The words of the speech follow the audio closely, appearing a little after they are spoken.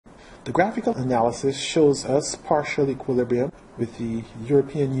The graphical analysis shows us partial equilibrium with the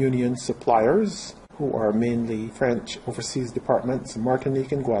European Union suppliers, who are mainly French overseas departments,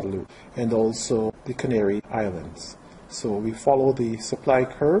 Martinique and Guadeloupe, and also the Canary Islands. So we follow the supply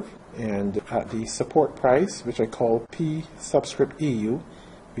curve, and at the support price, which I call P subscript EU,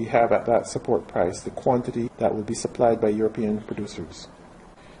 we have at that support price the quantity that will be supplied by European producers.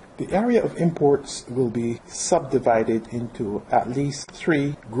 The area of imports will be subdivided into at least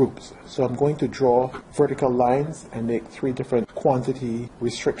 3 groups. So I'm going to draw vertical lines and make 3 different quantity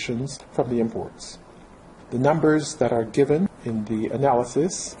restrictions from the imports. The numbers that are given in the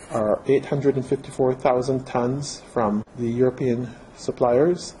analysis are 854,000 tons from the European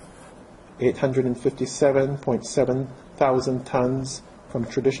suppliers, 857.7 thousand tons from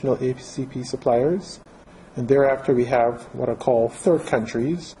traditional ACP suppliers, and thereafter we have what are called third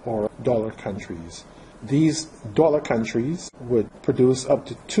countries or dollar countries. These dollar countries would produce up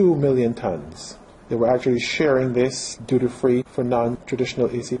to 2 million tons. They were actually sharing this duty-free for non-traditional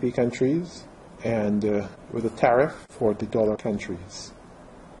ACP countries and with a tariff for the dollar countries.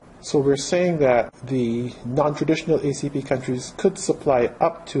 So we're saying that the non-traditional ACP countries could supply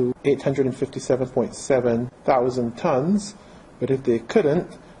up to 857.7 thousand tons, but if they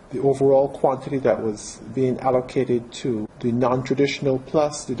couldn't, the overall quantity that was being allocated to the non-traditional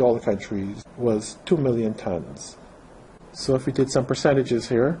plus the dollar countries was 2 million tons. So if we did some percentages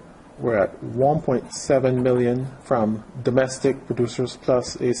here, we're at 1.7 million from domestic producers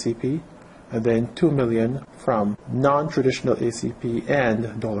plus ACP, and then 2 million from non-traditional ACP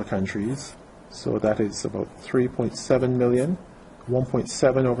and dollar countries. So that is about 3.7 million.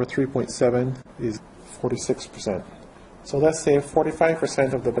 1.7 over 3.7 is 46%. So let's say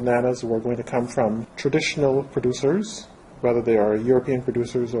 45% of the bananas were going to come from traditional producers, whether they are European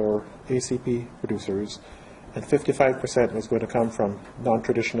producers or ACP producers, and 55% was going to come from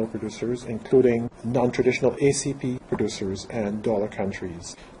non-traditional producers, including non-traditional ACP producers and dollar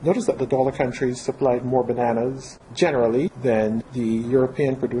countries. Notice that the dollar countries supplied more bananas generally than the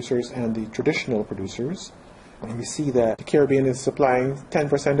European producers and the traditional producers. And we see that the Caribbean is supplying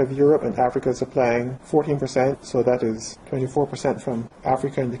 10% of Europe and Africa is supplying 14%, so that is 24% from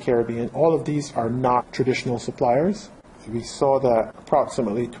Africa and the Caribbean. All of these are not traditional suppliers. We saw that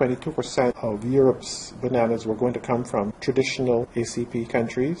approximately 22% of Europe's bananas were going to come from traditional ACP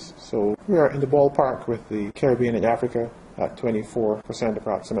countries. So we are in the ballpark with the Caribbean and Africa at 24%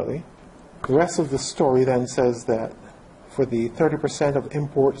 approximately. The rest of the story then says that for the 30% of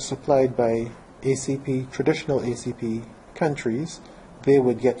imports supplied by ACP, traditional ACP countries, they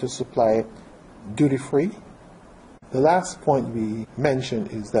would get to supply duty-free. The last point we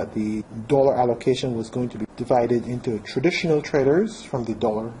mentioned is that the dollar allocation was going to be divided into traditional traders from the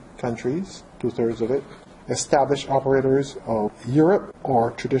dollar countries, 2/3 of it, established operators of Europe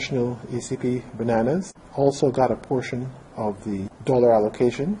or traditional ACP bananas also got a portion of the dollar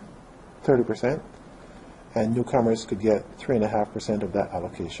allocation, 30%, and newcomers could get 3.5% of that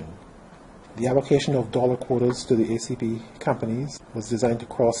allocation. The allocation of dollar quotas to the ACP companies was designed to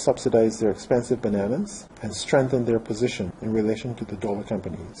cross-subsidize their expensive bananas and strengthen their position in relation to the dollar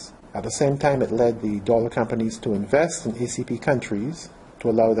companies. At the same time, it led the dollar companies to invest in ACP countries to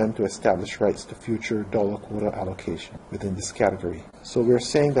allow them to establish rights to future dollar quota allocation within this category. So we're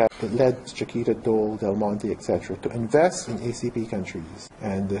saying that it led Chiquita, Dole, Del Monte, etc. to invest in ACP countries,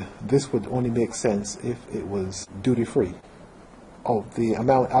 and this would only make sense if it was duty-free. Of the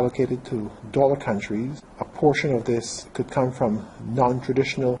amount allocated to dollar countries, a portion of this could come from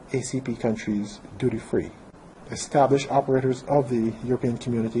non-traditional ACP countries duty-free. Established operators of the European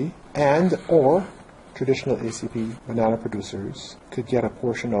community and or traditional ACP banana producers could get a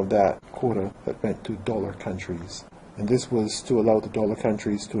portion of that quota that went to dollar countries. And this was to allow the dollar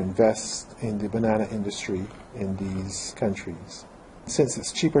countries to invest in the banana industry in these countries. Since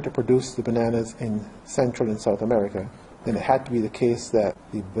it's cheaper to produce the bananas in Central and South America, then it had to be the case that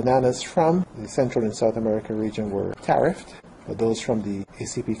the bananas from the Central and South America region were tariffed, but those from the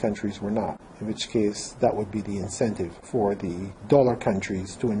ACP countries were not, in which case that would be the incentive for the dollar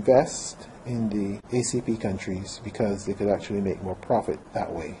countries to invest in the ACP countries because they could actually make more profit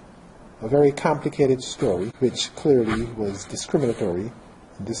that way. A very complicated story, which clearly was discriminatory.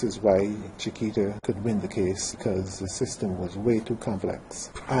 This is why Chiquita could win the case, because the system was way too complex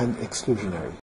and exclusionary.